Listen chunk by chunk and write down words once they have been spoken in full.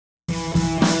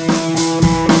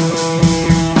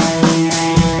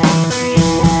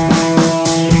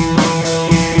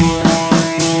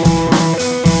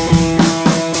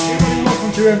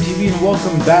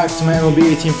back to my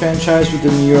MLB 18 franchise with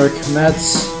the New York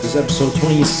Mets. This is episode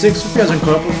 26. If you guys aren't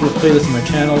caught up with the playlist on my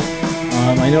channel,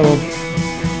 I know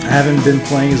I haven't been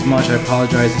playing as much. I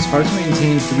apologize. It's hard to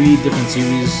maintain 3 different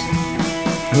series.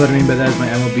 What I mean by that is my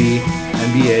MLB,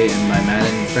 NBA, and my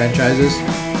Madden franchises.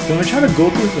 So I'm going to try to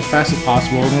go through it as fast as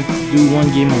possible. I'm going to do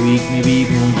 1 game a week, maybe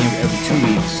even 1 game every 2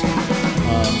 weeks.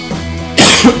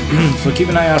 So keep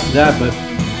an eye out for that. But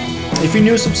if you're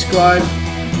new, subscribe.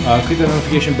 Click that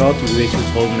notification bell to be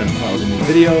told whenever I upload a new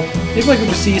video. If you like what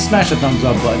you see, smash the thumbs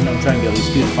up button. I'm trying to get at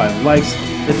least 3 to 5 likes.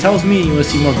 It tells me you want to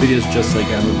see more videos just like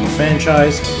MLB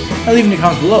franchise. And leave in the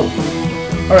comments below.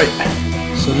 Alright,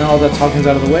 so now all that talking's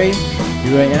out of the way.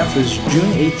 Here I am for this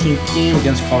June 18th game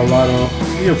against Colorado.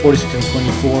 We are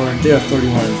 46-24. They are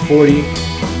 31-40.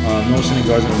 No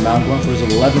Syndergaard's on the mound, going for his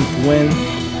 11th win.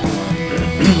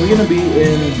 We're gonna be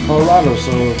in Colorado,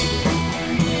 so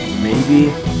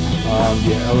maybe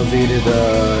the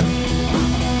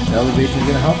elevation is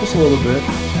gonna help us a little bit.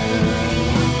 And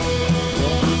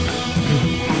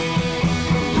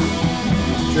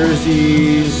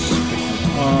jerseys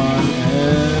on,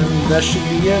 and that should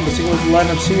be it. Let's take a look at the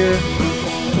lineups here.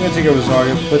 I'm gonna take a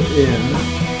Rosario, put in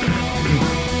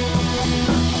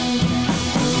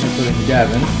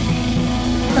Gavin.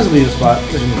 That's a leader spot.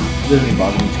 Doesn't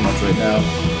bother me too much right now.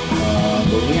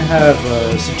 But we're gonna have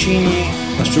Cicchini,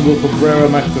 Asdrubal Cabrera,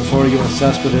 Michael Conforto, Yohan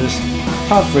Cespedes,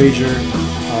 Todd Frazier,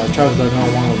 Travis Darno,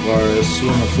 Juan Lagares,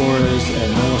 Suema Flores,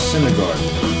 and Noah Syndergaard.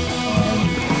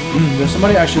 There's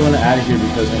somebody I actually want to add here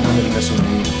because I know they're missing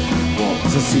me. Well,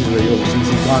 since he's already over, since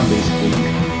he's gone basically.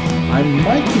 I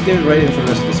might keep David Wright in for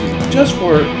the rest of the season, just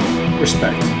for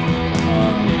respect.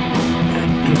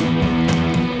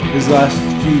 His last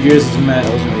few years as a Met, I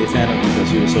wasn't really a fan of because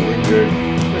he was so injured.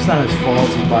 It's not his fault,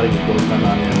 his body just broke down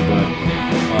on him, but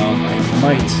I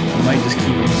might just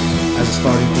keep him as a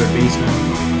starting third baseman,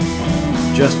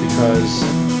 just because,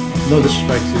 no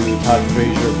disrespect to Todd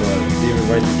Frazier, but David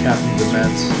Wright, the captain of the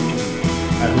Mets,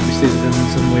 I hope he stays with them in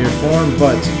some way or form,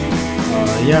 but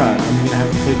yeah, I'm going to have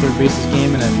him play third base this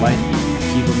game, and I might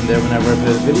keep him there whenever I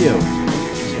play the video,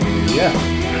 so yeah.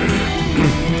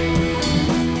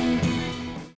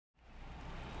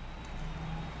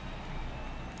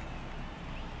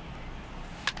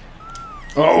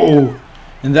 Oh,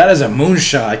 and that is a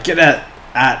moonshot. Get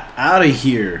out of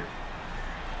here.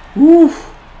 Woo.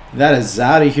 That is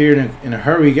out of here in a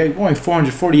hurry. Going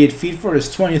 448 feet for his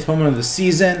 20th home run of the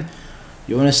season.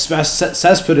 Yohan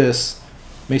Cespedes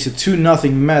makes it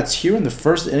 2-0 Mets here in the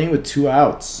first inning with 2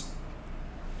 outs.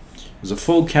 It was a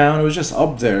full count. It was just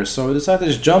up there, so we decided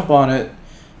to just jump on it.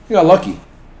 We got lucky.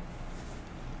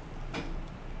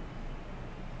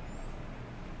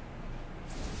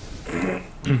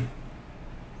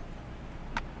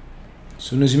 As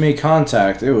soon as you made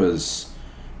contact, it was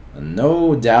a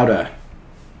no doubter.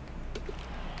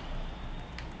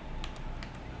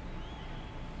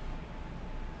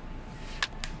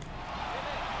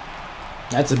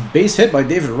 That's a base hit by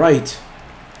David Wright.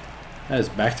 That is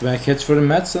back-to-back hits for the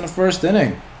Mets in the first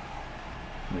inning.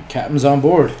 The captain's on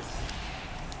board.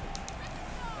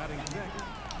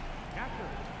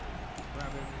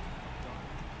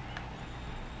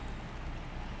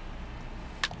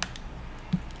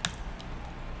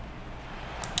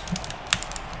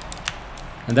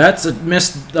 And that's a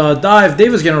missed dive.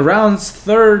 David's gonna round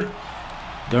third.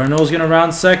 Darno's gonna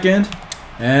round second.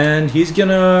 And he's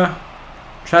gonna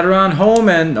try to round home.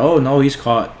 And oh no, he's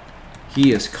caught.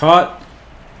 He is caught.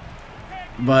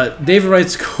 But David Wright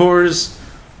scores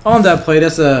on that play.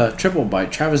 That's a triple by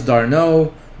Travis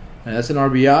Darno. And that's an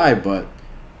RBI. But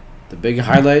the big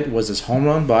highlight was his home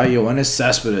run by Yohan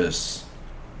Cespedes.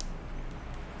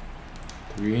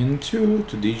 3-2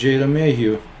 to DJ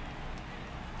LeMahieu.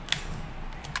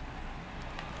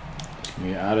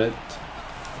 We at it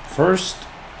first.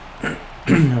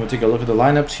 We'll take a look at the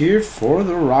lineups here for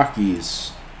the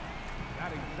Rockies.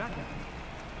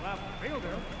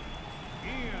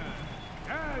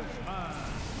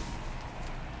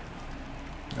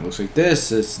 It looks like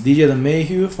this. It's DJ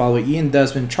LeMahieu, followed by Ian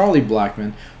Desmond, Charlie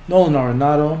Blackmon, Nolan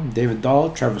Arenado, David Dahl,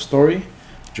 Travis Story,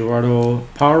 Gerardo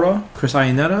Parra, Chris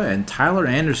Iannetta, and Tyler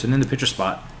Anderson in the pitcher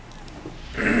spot.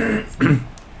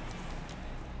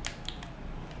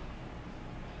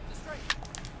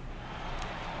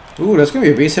 Ooh, that's going to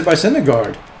be a base hit by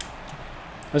Syndergaard.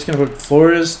 That's going to put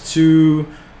Flores to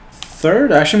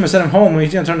third. Actually, I'm going to send him home.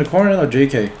 He's going to turn the corner. No,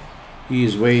 JK.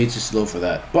 He's way too slow for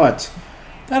that. But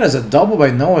that is a double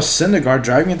by Noah Syndergaard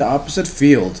driving into opposite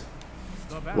field.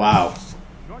 Wow.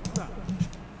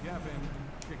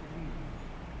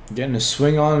 Getting a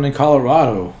swing on in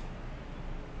Colorado.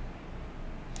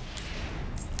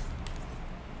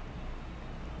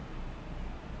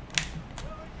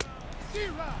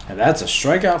 And that's a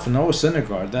strikeout for Noah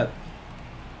Syndergaard.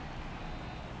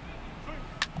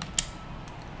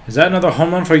 Is that another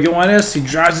home run for Yoenis? He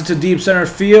drives it to deep center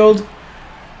field.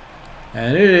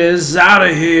 And it is out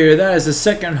of here. That is the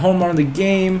second home run of the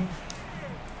game.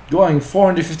 Going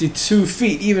 452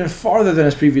 feet, even farther than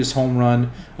his previous home run.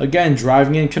 Again,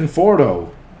 driving in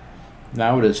Conforto.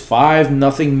 Now it is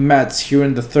 5-0 Mets here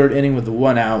in the third inning with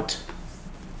 1 out.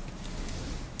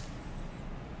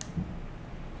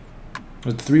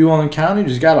 With 3-1 counting,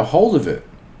 just got a hold of it.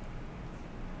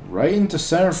 Right into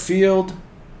center field.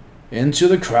 Into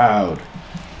the crowd.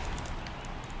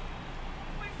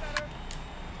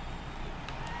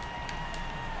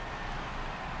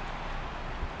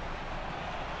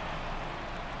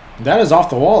 That is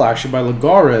off the wall, actually, by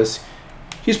Lagares.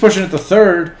 He's pushing it to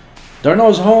third.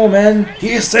 Darno's home, and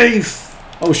he is safe.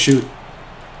 Oh, shoot.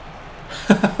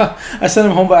 I sent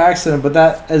him home by accident, but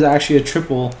that is actually a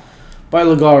triple by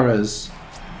Lagares.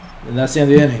 And that's the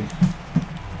end of the inning.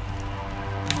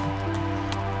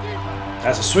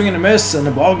 That's a swing and a miss, and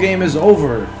the ball game is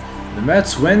over. The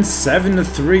Mets win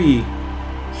 7-3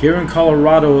 here in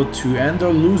Colorado to end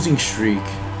their losing streak.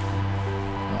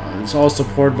 It's all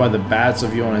supported by the bats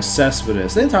of Yoenis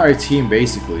Cespedes. The entire team,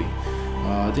 basically.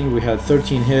 I think we had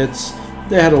 13 hits.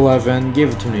 They had 11. Gave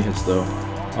it too many hits, though.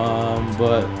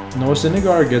 But Noah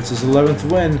Syndergaard gets his 11th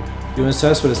win. Yoenis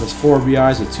Cespedes has 4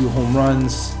 RBIs with 2 home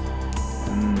runs.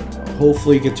 And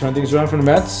hopefully he can turn things around for the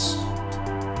Mets.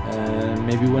 And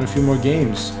maybe win a few more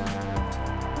games.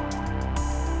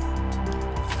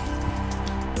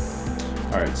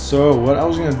 Alright, so what I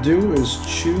was going to do is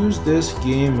choose this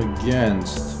game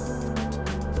against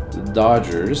the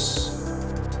Dodgers.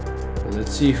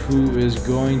 Let's see who is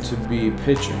going to be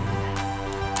pitching.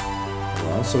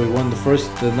 Well, so we won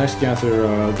the next game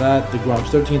after that. DeGrom's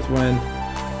 13th win.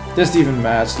 This Steven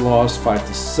Matz lost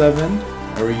 5-7.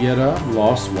 Arrieta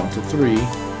lost 1-3.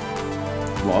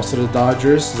 Lost to the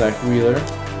Dodgers, Zach Wheeler.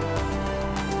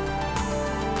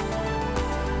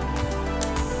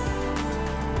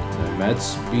 The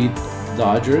Mets beat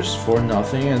Dodgers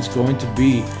 4-0, and it's going to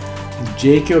be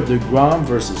Jacob DeGrom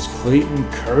versus Clayton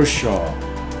Kershaw.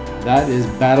 That is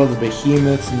Battle of the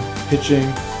Behemoths in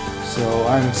pitching, so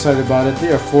I'm excited about it.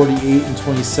 They are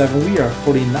 48-27. We are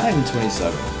 49-27.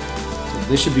 So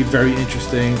this should be very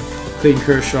interesting. Clayton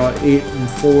Kershaw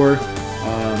 8-4.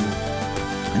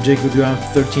 Jacob DeGrom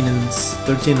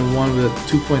 13-1 with a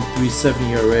 2.37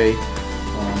 ERA.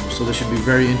 So this should be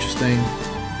very interesting.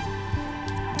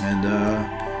 And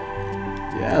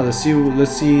yeah, let's see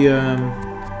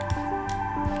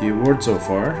the award so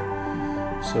far.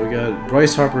 So we got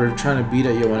Bryce Harper trying to beat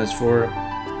at Yoenis for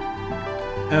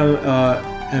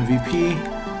MVP.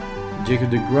 Jacob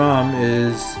DeGrom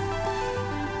is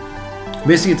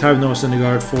basically tied with Noah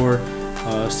Syndergaard for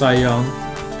Cy Young.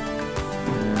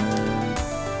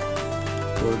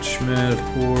 Schmidt, of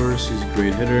course, he's a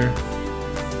great hitter.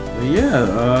 But yeah,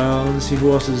 let's see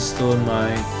who else is still in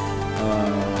my.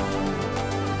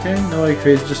 Okay, nobody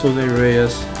crazy, just Jose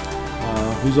Reyes,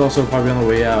 who's also probably on the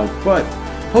way out. But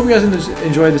hope you guys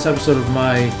enjoyed this episode of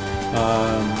my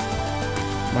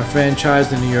my franchise,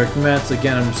 the New York Mets.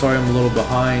 Again, I'm sorry I'm a little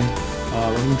behind.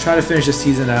 I'm gonna try to finish the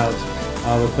season out.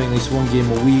 We're playing at least 1 game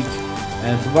a week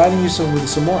and providing you with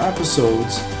some more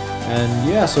episodes. And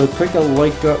yeah, so click the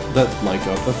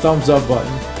the thumbs up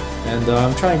button, and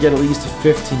I'm trying to get at least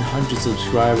 1,500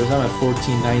 subscribers. I'm at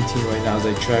 1,419 right now as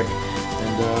I check,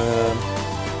 and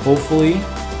hopefully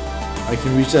I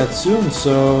can reach that soon.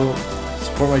 So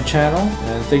support my channel,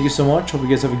 and thank you so much. Hope you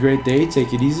guys have a great day.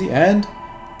 Take it easy, and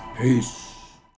peace.